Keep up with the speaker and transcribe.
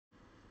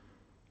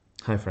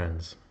Hi,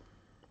 friends.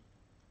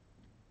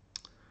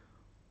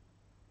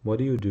 What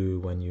do you do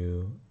when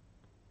you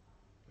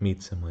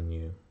meet someone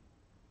new?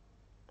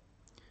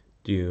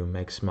 Do you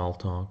make small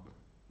talk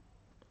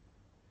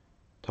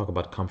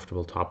about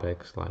comfortable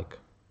topics like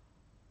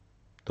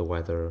the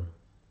weather,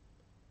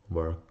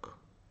 work,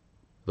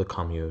 the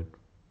commute,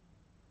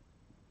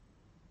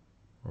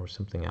 or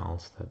something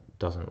else that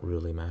doesn't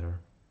really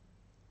matter?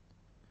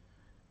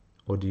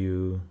 Or do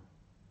you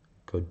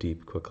go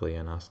deep quickly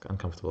and ask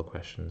uncomfortable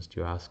questions? Do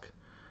you ask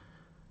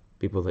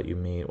people that you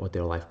meet what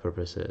their life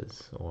purpose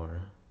is,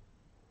 or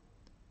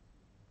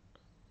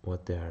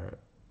what they're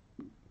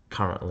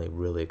currently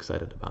really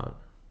excited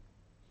about,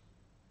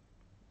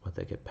 what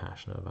they get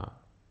passionate about?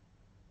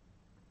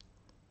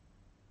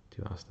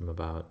 Do you ask them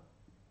about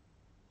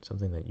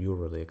something that you're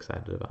really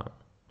excited about?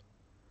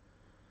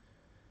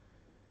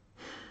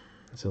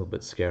 It's a little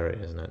bit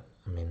scary, isn't it?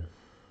 I mean,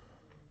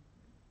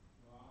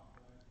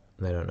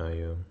 they don't know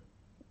you,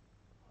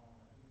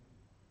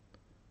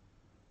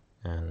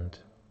 and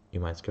you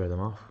might scare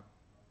them off.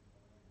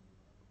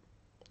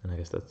 And I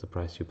guess that's the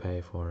price you pay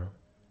for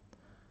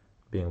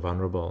being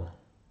vulnerable.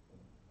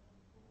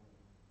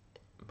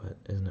 But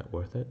isn't it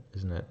worth it?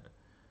 Isn't it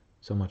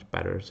so much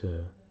better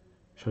to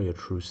show your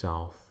true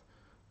self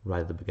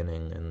right at the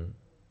beginning and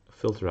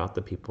filter out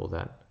the people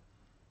that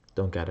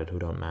don't get it, who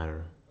don't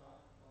matter?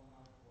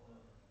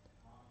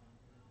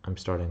 I'm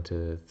starting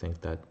to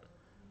think that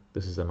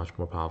this is a much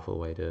more powerful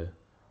way to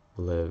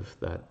live,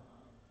 that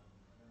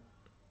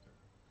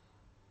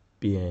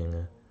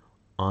being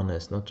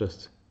honest, not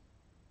just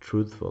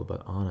truthful,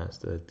 but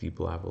honest at a deep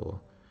level,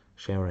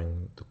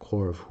 sharing the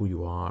core of who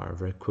you are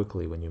very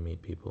quickly when you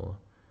meet people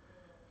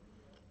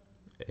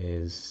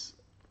is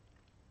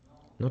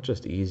not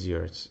just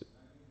easier,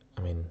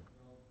 I mean,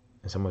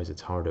 in some ways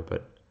it's harder,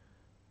 but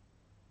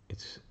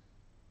it's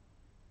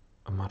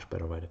a much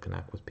better way to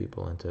connect with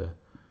people and to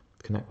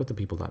connect with the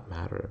people that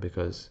matter.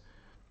 Because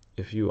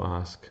if you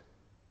ask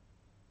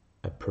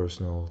a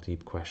personal,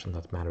 deep question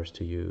that matters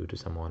to you to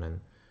someone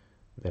and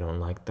they don't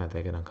like that,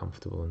 they get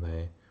uncomfortable and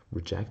they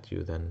reject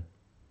you, then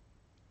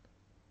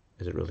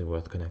is it really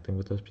worth connecting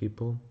with those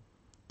people?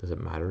 Does it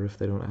matter if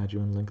they don't add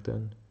you on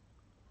LinkedIn?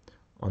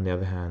 On the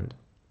other hand,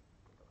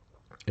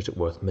 is it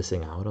worth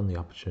missing out on the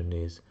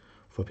opportunities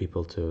for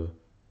people to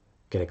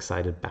get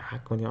excited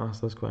back when you ask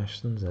those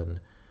questions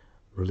and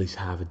really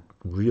have a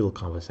real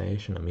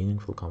conversation, a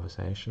meaningful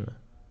conversation?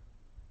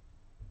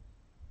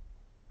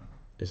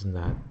 Isn't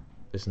that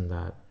isn't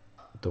that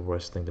the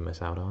worst thing to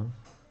miss out on?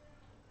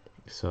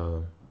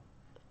 So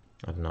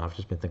I don't know. I've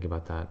just been thinking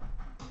about that,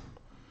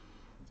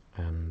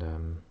 and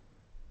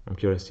I'm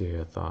curious to hear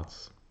your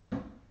thoughts.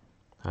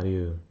 How do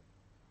you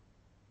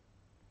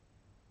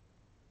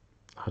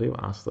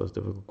ask those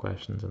difficult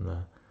questions and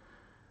uh,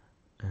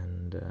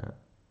 and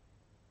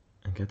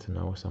get to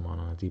know someone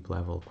on a deep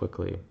level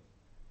quickly?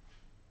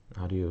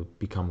 How do you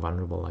become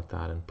vulnerable like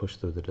that and push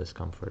through the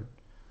discomfort?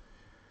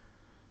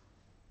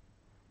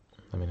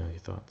 Let me know your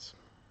thoughts.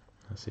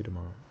 I'll see you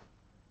tomorrow.